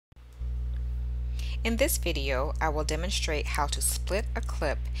In this video, I will demonstrate how to split a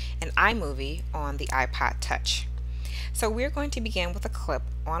clip in iMovie on the iPod Touch. So we're going to begin with a clip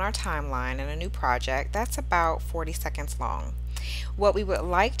on our timeline in a new project that's about 40 seconds long. What we would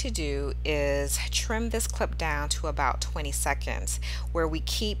like to do is trim this clip down to about 20 seconds, where we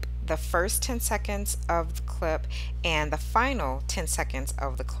keep the first 10 seconds of the clip and the final 10 seconds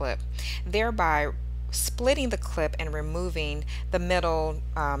of the clip, thereby splitting the clip and removing the middle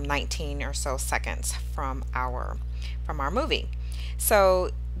 19 or so seconds from our movie. So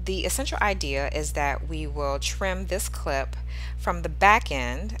the essential idea is that we will trim this clip from the back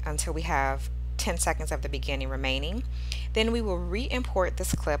end until we have 10 seconds of the beginning remaining. Then we will re-import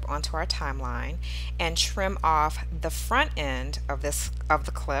this clip onto our timeline and trim off the front end of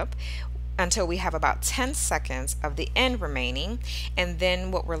the clip until we have about 10 seconds of the end remaining, and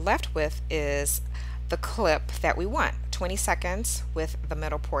then what we're left with is the clip that we want, 20 seconds with the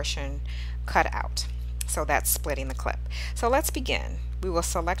middle portion cut out. So that's splitting the clip. So let's begin. We will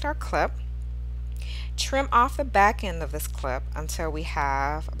select our clip, trim off the back end of this clip until we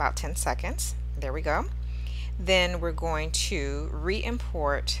have about 10 seconds. There we go. Then we're going to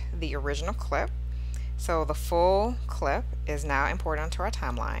re-import the original clip. So the full clip is now imported onto our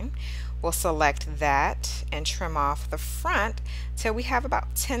timeline. We'll select that and trim off the front till we have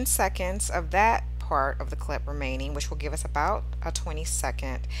about 10 seconds of that part of the clip remaining, which will give us about a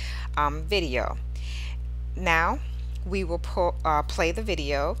 20-second video. Now we will play the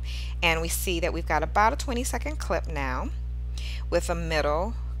video, and we see that we've got about a 20-second clip now with a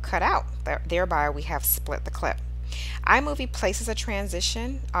middle cut out. Thereby we have split the clip. iMovie places a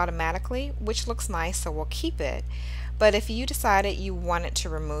transition automatically, which looks nice, so we'll keep it. But if you decided you wanted to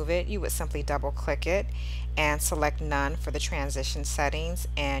remove it, you would simply double click it and select none for the transition settings,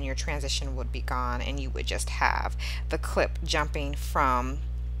 and your transition would be gone, and you would just have the clip jumping from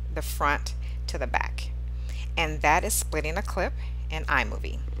the front to the back. And that is splitting a clip in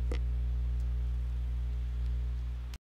iMovie.